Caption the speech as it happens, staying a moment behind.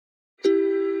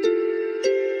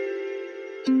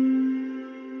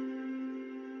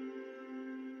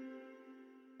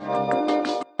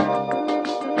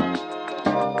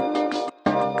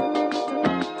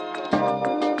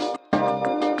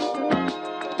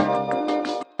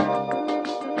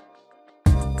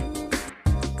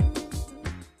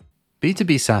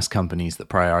B2B SaaS companies that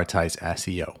prioritize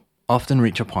SEO often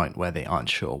reach a point where they aren't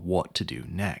sure what to do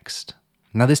next.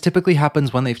 Now, this typically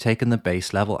happens when they've taken the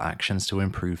base level actions to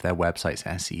improve their website's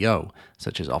SEO,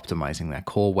 such as optimizing their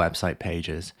core website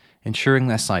pages, ensuring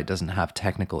their site doesn't have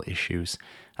technical issues,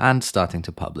 and starting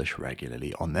to publish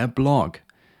regularly on their blog.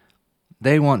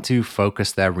 They want to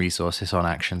focus their resources on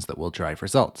actions that will drive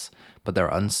results, but they're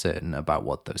uncertain about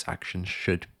what those actions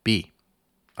should be.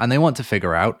 And they want to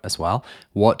figure out, as well,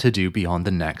 what to do beyond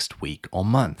the next week or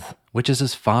month, which is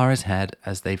as far ahead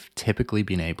as they've typically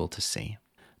been able to see.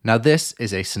 Now, this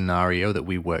is a scenario that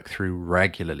we work through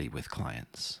regularly with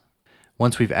clients.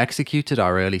 Once we've executed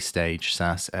our early stage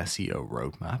SaaS SEO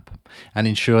roadmap and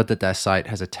ensured that their site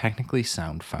has a technically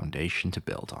sound foundation to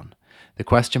build on, the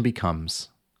question becomes,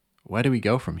 where do we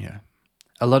go from here?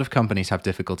 A lot of companies have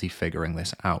difficulty figuring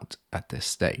this out at this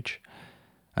stage.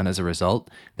 And as a result,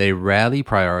 they rarely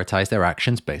prioritize their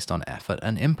actions based on effort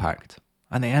and impact.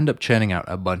 And they end up churning out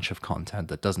a bunch of content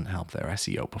that doesn't help their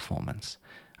SEO performance.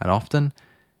 And often,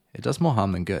 it does more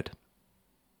harm than good.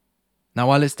 Now,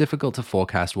 while it's difficult to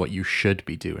forecast what you should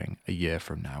be doing a year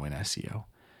from now in SEO,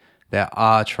 there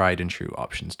are tried and true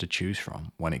options to choose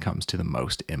from when it comes to the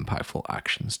most impactful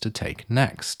actions to take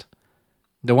next.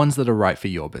 The ones that are right for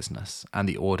your business and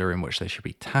the order in which they should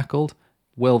be tackled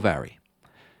will vary.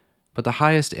 But the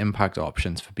highest impact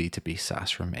options for B2B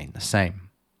SaaS remain the same.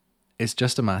 It's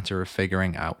just a matter of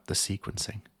figuring out the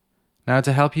sequencing. Now,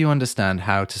 to help you understand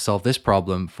how to solve this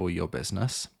problem for your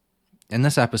business, in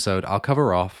this episode, I'll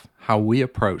cover off how we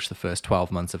approach the first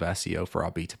 12 months of SEO for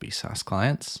our B2B SaaS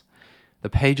clients, the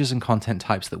pages and content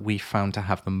types that we found to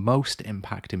have the most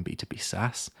impact in B2B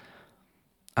SaaS,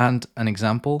 and an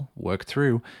example, work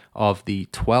through, of the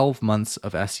 12 months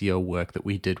of SEO work that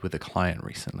we did with a client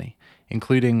recently,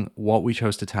 including what we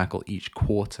chose to tackle each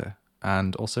quarter,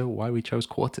 and also why we chose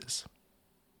quarters.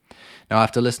 Now,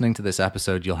 after listening to this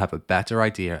episode, you'll have a better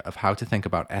idea of how to think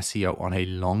about SEO on a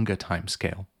longer time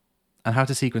scale, and how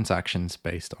to sequence actions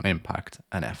based on impact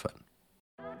and effort.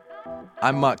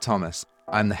 I'm Mark Thomas.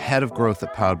 I'm the head of growth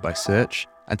at Powered by Search,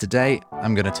 and today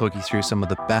I'm going to talk you through some of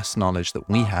the best knowledge that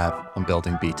we have on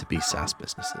building B2B SaaS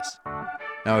businesses.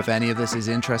 Now, if any of this is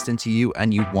interesting to you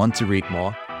and you want to read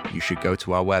more, you should go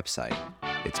to our website.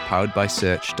 It's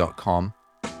poweredbysearch.com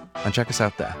and check us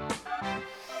out there.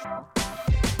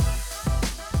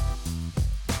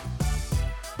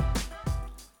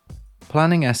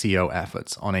 Planning SEO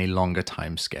efforts on a longer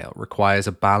time scale requires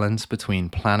a balance between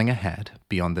planning ahead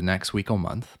beyond the next week or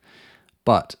month,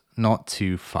 but not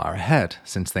too far ahead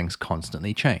since things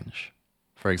constantly change.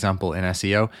 For example, in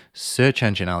SEO, search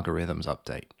engine algorithms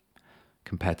update.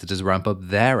 Competitors ramp up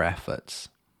their efforts.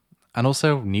 And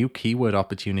also, new keyword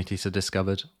opportunities are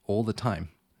discovered all the time.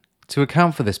 To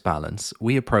account for this balance,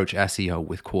 we approach SEO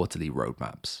with quarterly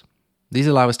roadmaps. These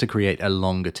allow us to create a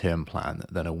longer-term plan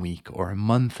than a week or a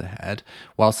month ahead,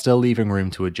 while still leaving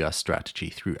room to adjust strategy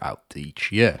throughout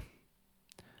each year.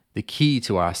 The key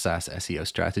to our SaaS SEO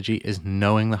strategy is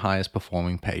knowing the highest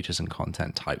performing pages and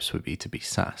content types for B2B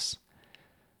SaaS.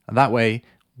 And that way,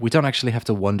 we don't actually have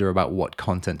to wonder about what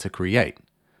content to create.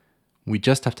 We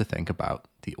just have to think about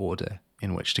the order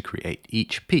in which to create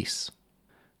each piece.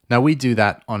 Now, we do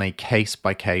that on a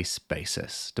case-by-case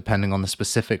basis, depending on the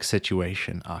specific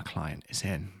situation our client is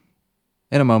in.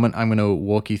 In a moment, I'm going to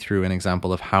walk you through an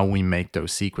example of how we make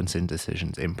those sequencing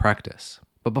decisions in practice.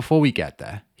 But before we get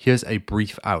there, here's a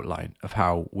brief outline of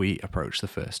how we approach the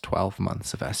first 12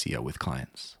 months of SEO with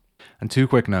clients. And 2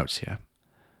 quick notes here.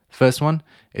 First one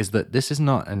is that this is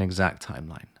not an exact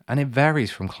timeline, and it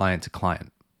varies from client to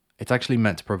client. It's actually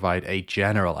meant to provide a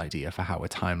general idea for how a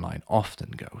timeline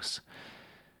often goes.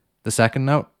 The second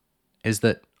note is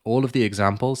that all of the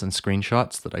examples and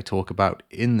screenshots that I talk about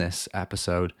in this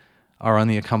episode are on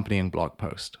the accompanying blog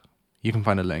post. You can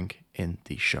find a link in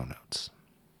the show notes.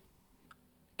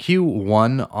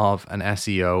 Q1 of an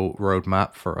SEO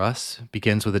roadmap for us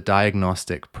begins with a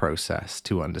diagnostic process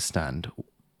to understand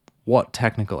what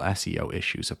technical SEO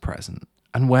issues are present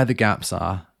and where the gaps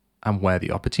are and where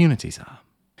the opportunities are.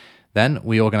 Then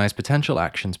we organize potential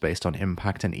actions based on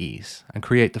impact and ease and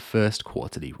create the first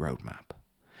quarterly roadmap.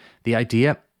 The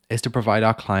idea is to provide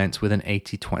our clients with an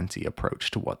 80-20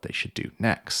 approach to what they should do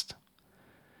next.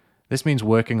 This means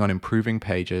working on improving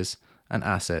pages and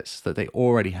assets that they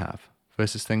already have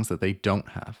versus things that they don't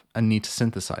have and need to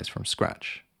synthesize from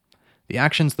scratch. The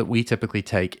actions that we typically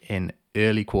take in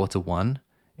early quarter 1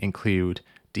 include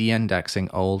de-indexing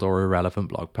old or irrelevant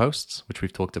blog posts, which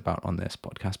we've talked about on this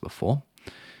podcast before,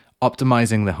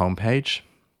 optimizing the homepage,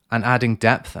 and adding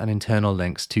depth and internal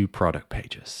links to product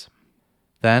pages.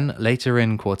 Then, later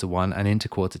in quarter 1 and into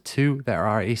quarter 2, there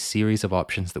are a series of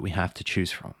options that we have to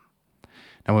choose from.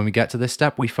 Now, when we get to this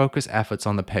step, we focus efforts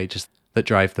on the pages that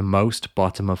drive the most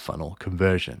bottom-of-funnel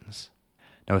conversions.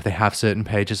 Now, if they have certain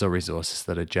pages or resources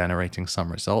that are generating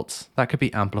some results, that could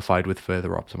be amplified with further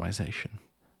optimization.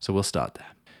 So we'll start there.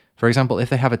 For example, if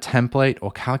they have a template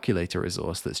or calculator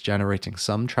resource that's generating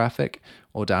some traffic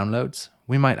or downloads,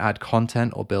 we might add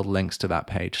content or build links to that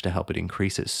page to help it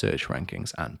increase its search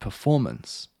rankings and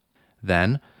performance.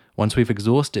 Then, once we've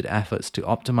exhausted efforts to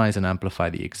optimize and amplify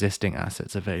the existing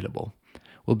assets available,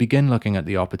 we'll begin looking at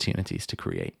the opportunities to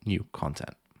create new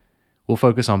content. We'll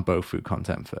focus on BoFu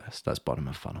content first, that's bottom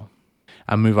of funnel,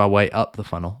 and move our way up the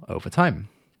funnel over time.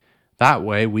 That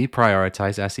way, we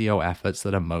prioritize SEO efforts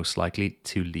that are most likely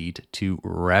to lead to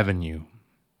revenue.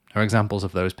 Our examples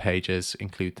of those pages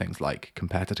include things like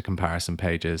competitor comparison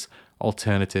pages,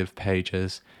 alternative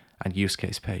pages, and use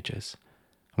case pages.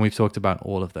 And we've talked about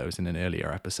all of those in an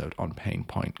earlier episode on pain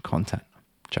point content.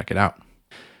 Check it out.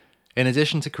 In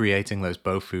addition to creating those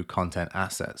BoFu content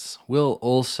assets, we'll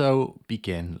also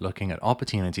begin looking at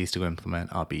opportunities to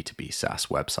implement our B2B SaaS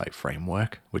website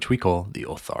framework, which we call the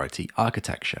Authority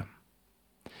Architecture.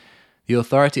 The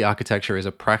Authority Architecture is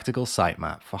a practical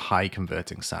sitemap for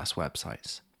high-converting SaaS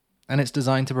websites, and it's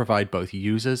designed to provide both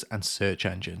users and search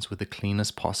engines with the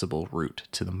cleanest possible route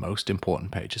to the most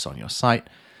important pages on your site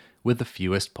with the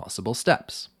fewest possible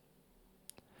steps.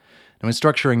 Now, in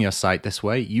structuring your site this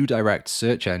way, you direct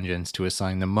search engines to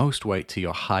assign the most weight to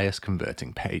your highest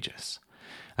converting pages,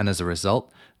 and as a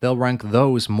result, they'll rank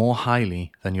those more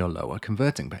highly than your lower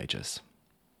converting pages.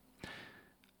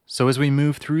 So as we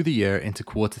move through the year into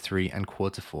quarter 3 and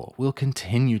quarter 4, we'll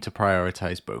continue to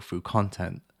prioritize BoFu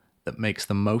content that makes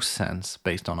the most sense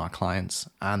based on our clients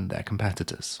and their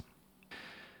competitors.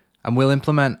 And we'll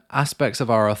implement aspects of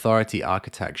our authority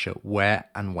architecture where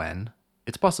and when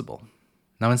it's possible.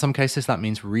 Now, in some cases, that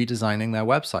means redesigning their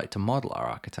website to model our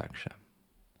architecture.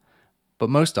 But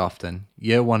most often,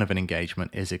 year 1 of an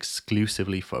engagement is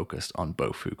exclusively focused on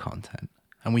BoFu content.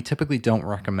 And we typically don't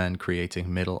recommend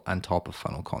creating middle and top of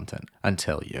funnel content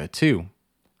until year 2.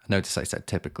 Notice I said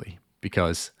typically,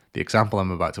 because the example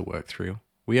I'm about to work through,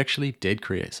 we actually did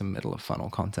create some middle of funnel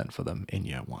content for them in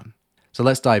year 1. So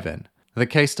let's dive in. The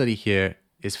case study here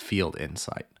is Field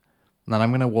Insight. And then I'm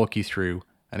going to walk you through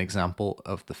an example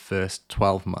of the first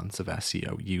 12 months of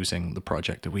SEO using the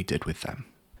project that we did with them.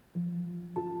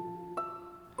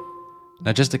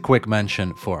 Now, just a quick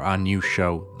mention for our new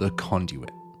show, The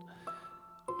Conduit.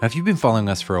 Now, if you've been following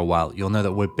us for a while, you'll know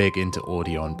that we're big into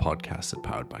audio and podcasts at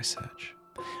Powered by Search.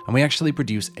 And we actually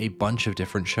produce a bunch of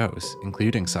different shows,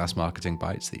 including SaaS Marketing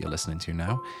Bites that you're listening to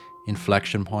now,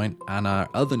 Inflection Point, and our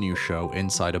other new show,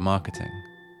 Insider Marketing.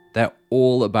 They're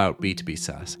all about B2B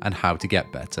SaaS and how to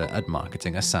get better at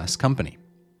marketing a SaaS company.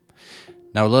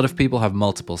 Now, a lot of people have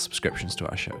multiple subscriptions to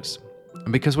our shows.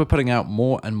 And because we're putting out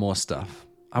more and more stuff,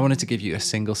 I wanted to give you a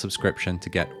single subscription to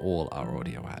get all our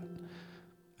audio at.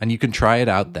 And you can try it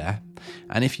out there.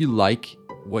 And if you like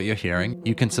what you're hearing,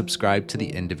 you can subscribe to the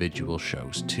individual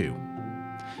shows too.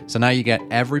 So now you get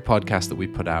every podcast that we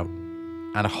put out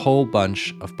and a whole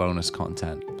bunch of bonus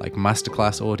content like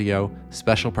masterclass audio,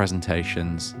 special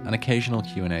presentations, and occasional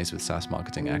Q&As with SaaS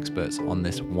marketing experts on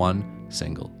this one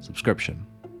single subscription.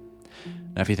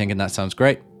 Now, if you're thinking that sounds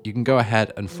great, you can go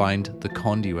ahead and find The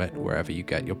Conduit wherever you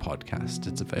get your podcast.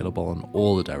 It's available on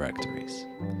all the directories.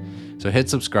 So hit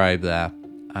subscribe there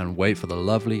and wait for the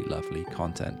lovely, lovely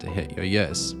content to hit your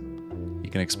ears. You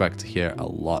can expect to hear a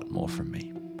lot more from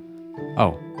me.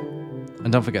 Oh,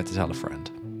 and don't forget to tell a friend.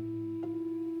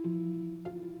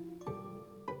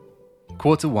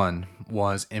 Quarter 1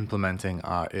 was implementing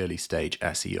our early stage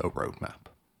SEO roadmap.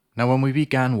 Now, when we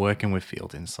began working with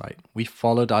Field Insight, we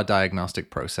followed our diagnostic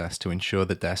process to ensure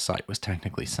that their site was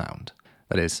technically sound.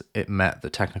 That is, it met the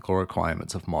technical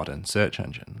requirements of modern search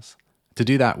engines. To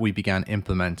do that, we began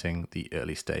implementing the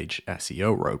early stage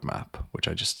SEO roadmap, which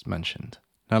I just mentioned.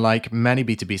 Now, like many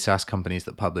B2B SaaS companies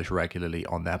that publish regularly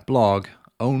on their blog,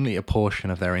 only a portion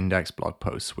of their index blog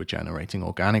posts were generating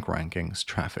organic rankings,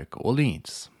 traffic, or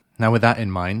leads. Now, with that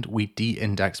in mind, we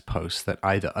de-indexed posts that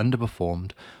either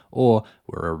underperformed or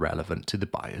were irrelevant to the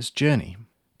buyer's journey.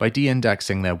 By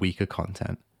de-indexing their weaker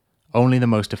content, only the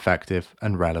most effective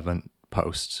and relevant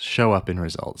posts show up in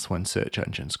results when search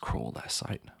engines crawl their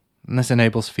site. And this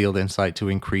enables Field Insight to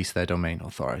increase their domain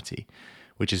authority,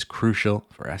 which is crucial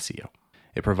for SEO.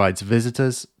 It provides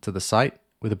visitors to the site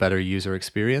with a better user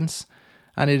experience,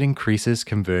 and it increases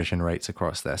conversion rates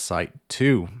across their site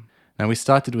too. Now, we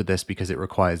started with this because it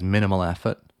requires minimal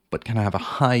effort, but can have a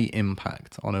high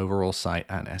impact on overall site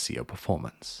and SEO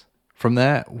performance. From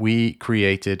there, we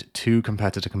created 2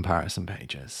 competitor comparison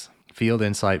pages, Field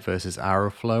Insight versus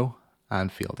Arrowflow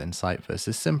and Field Insight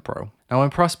versus Simpro. Now,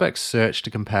 when prospects search to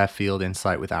compare Field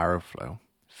Insight with Arrowflow,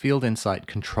 Field Insight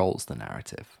controls the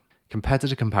narrative.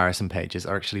 Competitor comparison pages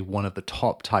are actually one of the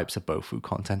top types of BOFU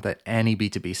content that any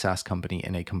B2B SaaS company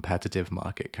in a competitive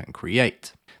market can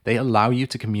create. They allow you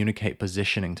to communicate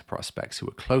positioning to prospects who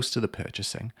are close to the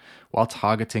purchasing while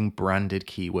targeting branded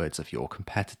keywords of your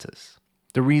competitors.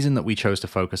 The reason that we chose to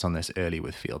focus on this early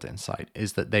with Field Insight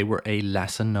is that they were a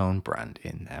lesser known brand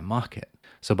in their market.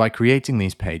 So by creating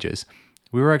these pages,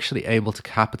 we were actually able to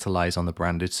capitalize on the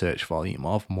branded search volume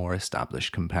of more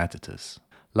established competitors.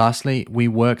 Lastly, we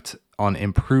worked on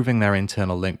improving their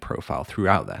internal link profile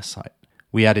throughout their site.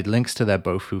 We added links to their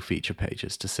BOFU feature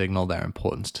pages to signal their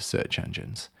importance to search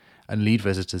engines and lead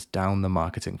visitors down the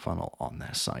marketing funnel on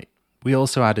their site. We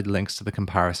also added links to the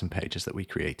comparison pages that we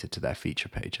created to their feature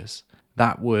pages.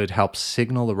 That would help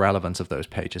signal the relevance of those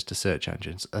pages to search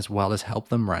engines, as well as help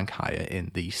them rank higher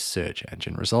in the search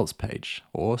engine results page,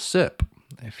 or SERP,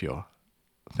 if you're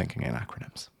thinking in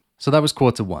acronyms. So that was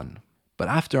quarter 1. But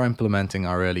after implementing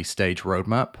our early stage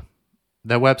roadmap,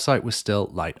 their website was still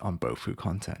light on BOFU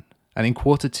content. And in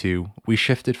quarter 2, we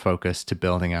shifted focus to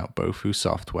building out BOFU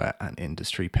software and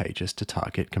industry pages to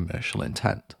target commercial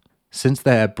intent. Since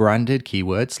their branded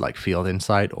keywords like Field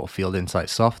Insight or Field Insight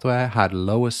software had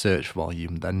lower search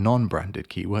volume than non-branded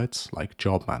keywords like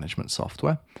job management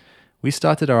software, we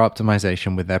started our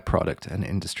optimization with their product and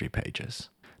industry pages.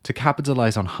 To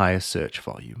capitalize on higher search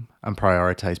volume and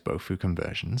prioritize BOFU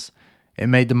conversions, it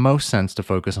made the most sense to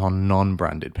focus on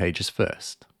non-branded pages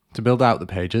first. To build out the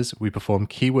pages, we performed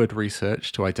keyword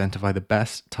research to identify the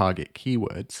best target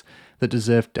keywords that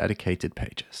deserve dedicated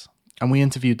pages. And we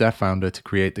interviewed their founder to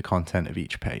create the content of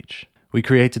each page. We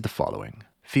created the following: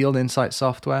 Field Insight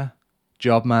software,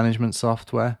 job management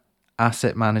software,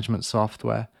 asset management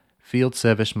software, field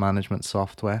service management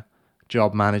software,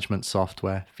 job management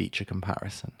software, feature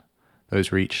comparison. Those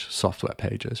were each software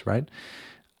pages, right?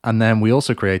 And then we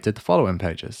also created the following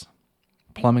pages: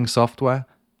 plumbing software,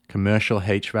 commercial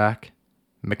HVAC,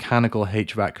 mechanical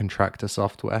HVAC contractor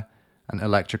software, and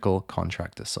electrical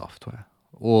contractor software.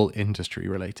 All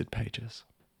industry-related pages.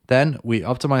 Then we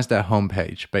optimized their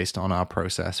homepage based on our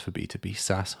process for B2B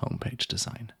SaaS homepage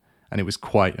design, and it was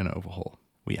quite an overhaul.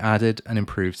 We added and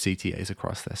improved CTAs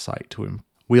across their site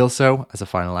we also, as a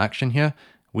final action here,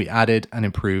 we added and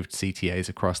improved CTAs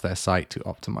across their site to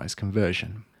optimize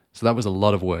conversion. So that was a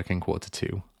lot of work in quarter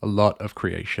 2, a lot of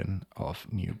creation of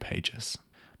new pages.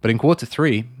 But in quarter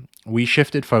 3, we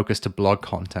shifted focus to blog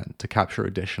content to capture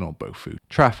additional BOFU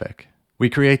traffic. We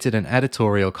created an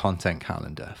editorial content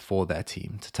calendar for their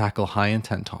team to tackle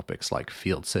high-intent topics like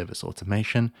field service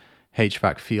automation,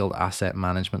 HVAC field asset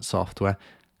management software,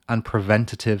 and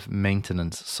preventative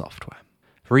maintenance software.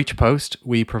 For each post,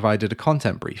 we provided a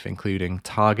content brief including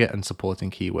target and supporting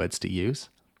keywords to use,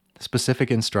 specific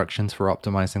instructions for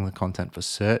optimizing the content for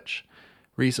search,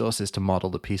 resources to model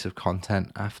the piece of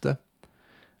content after.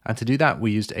 And to do that,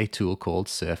 we used a tool called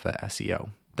Surfer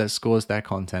SEO that scores their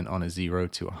content on a 0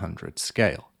 to 100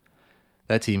 scale.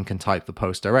 Their team can type the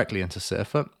post directly into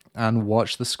Surfer and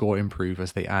watch the score improve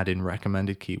as they add in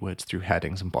recommended keywords through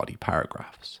headings and body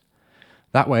paragraphs.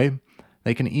 That way,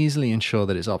 they can easily ensure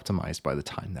that it's optimized by the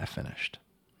time they're finished.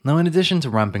 Now, in addition to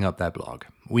ramping up their blog,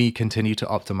 we continue to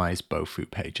optimize BOFU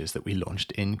pages that we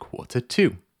launched in quarter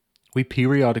 2. We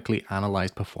periodically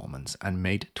analyzed performance and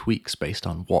made tweaks based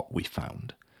on what we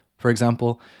found. For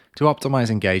example, to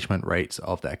optimize engagement rates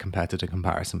of their competitor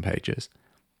comparison pages,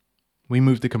 we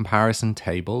moved the comparison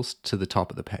tables to the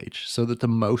top of the page so that the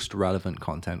most relevant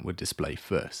content would display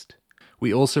first.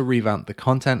 We also revamped the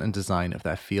content and design of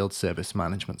their field service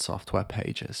management software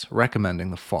pages, recommending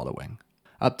the following: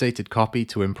 updated copy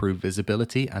to improve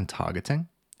visibility and targeting,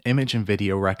 image and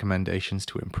video recommendations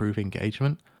to improve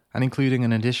engagement, and including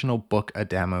an additional book a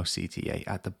demo CTA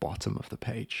at the bottom of the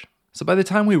page. So by the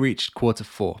time we reached quarter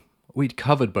 4, we'd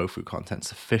covered BOFU content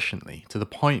sufficiently to the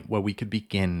point where we could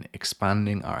begin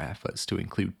expanding our efforts to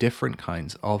include different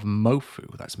kinds of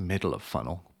MOFU, that's middle of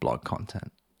funnel, blog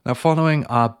content. Now, following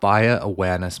our buyer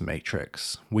awareness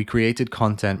matrix, we created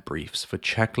content briefs for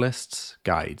checklists,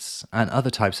 guides, and other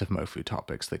types of MOFU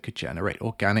topics that could generate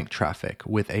organic traffic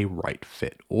with a right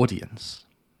fit audience.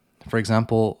 For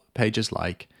example, pages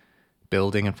like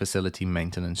building and facility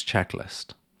maintenance checklist,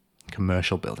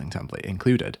 commercial building template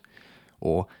included,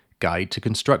 or guide to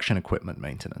construction equipment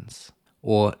maintenance,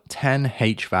 or 10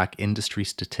 HVAC industry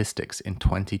statistics in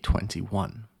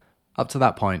 2021. Up to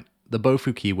that point, the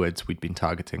BOFU keywords we'd been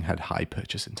targeting had high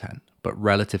purchase intent, but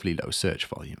relatively low search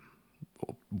volume.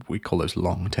 We call those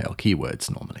long tail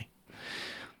keywords normally.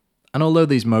 And although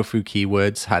these Mofu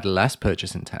keywords had less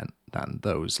purchase intent than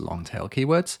those long-tail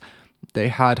keywords, they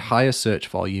had higher search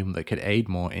volume that could aid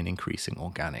more in increasing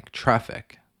organic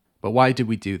traffic. But why did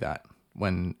we do that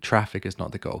when traffic is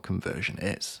not the goal, conversion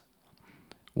is?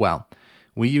 Well,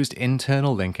 we used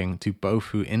internal linking to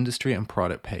Bofu industry and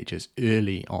product pages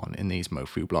early on in these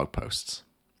Mofu blog posts.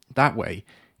 That way,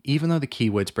 even though the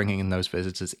keywords bringing in those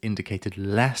visitors indicated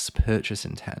less purchase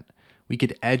intent, we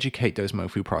could educate those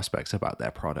Mofu prospects about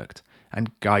their product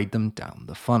and guide them down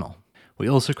the funnel. We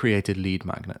also created lead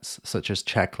magnets, such as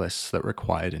checklists that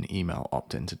required an email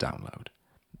opt-in to download.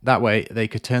 That way, they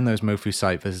could turn those Mofu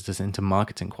site visitors into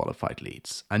marketing qualified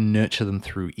leads and nurture them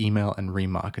through email and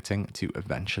remarketing to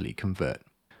eventually convert.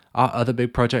 Our other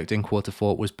big project in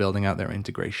Q4 was building out their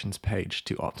integrations page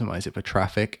to optimize it for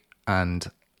traffic and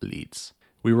leads.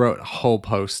 We wrote a whole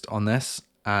post on this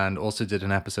and also did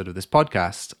an episode of this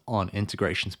podcast on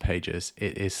integrations pages.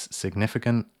 It is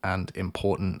significant and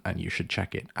important, and you should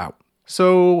check it out.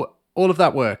 So all of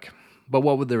that work, but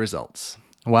what were the results?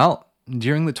 Well,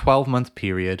 during the 12-month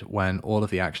period when all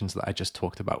of the actions that I just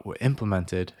talked about were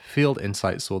implemented, Field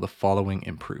Insights saw the following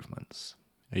improvements.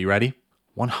 Are you ready?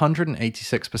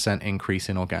 186% increase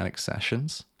in organic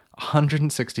sessions,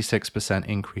 166%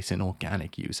 increase in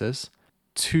organic users,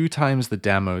 2 times the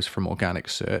demos from organic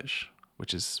search,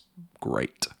 which is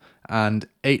great, and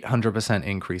 800%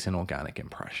 increase in organic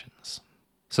impressions.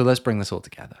 So let's bring this all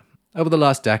together. Over the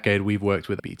last decade, we've worked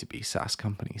with B2B SaaS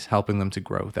companies, helping them to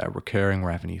grow their recurring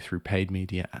revenue through paid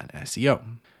media and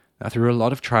SEO. Now, through a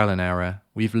lot of trial and error,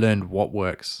 we've learned what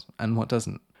works and what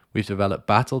doesn't. We've developed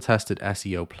battle-tested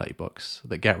SEO playbooks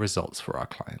that get results for our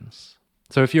clients.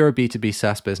 So if you're a B2B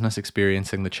SaaS business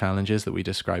experiencing the challenges that we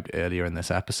described earlier in this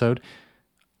episode,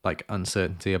 like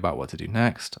uncertainty about what to do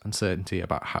next, uncertainty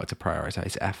about how to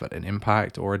prioritize effort and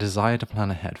impact, or a desire to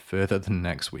plan ahead further than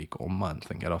next week or month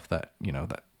and get off that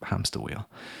hamster wheel,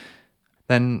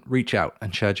 then reach out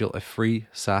and schedule a free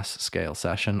SaaS scale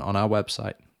session on our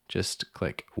website. Just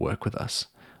click Work With Us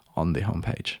on the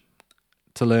homepage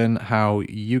to learn how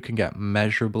you can get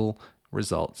measurable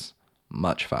results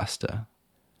much faster.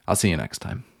 I'll see you next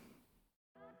time.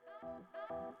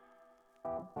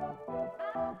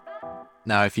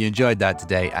 Now, if you enjoyed that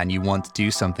today and you want to do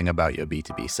something about your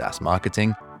B2B SaaS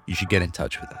marketing, you should get in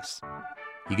touch with us.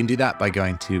 You can do that by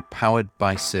going to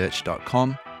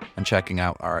poweredbysearch.com and checking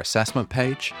out our assessment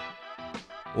page,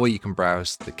 or you can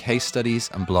browse the case studies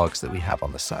and blogs that we have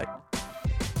on the site.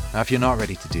 Now, if you're not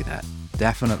ready to do that,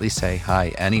 definitely say hi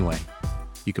anyway.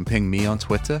 You can ping me on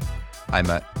Twitter.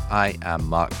 I am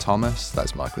Mark Thomas,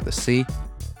 that's Mark with a C,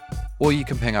 or you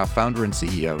can ping our founder and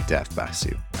CEO, Dev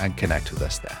Basu, and connect with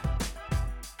us there.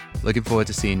 Looking forward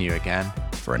to seeing you again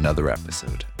for another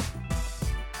episode.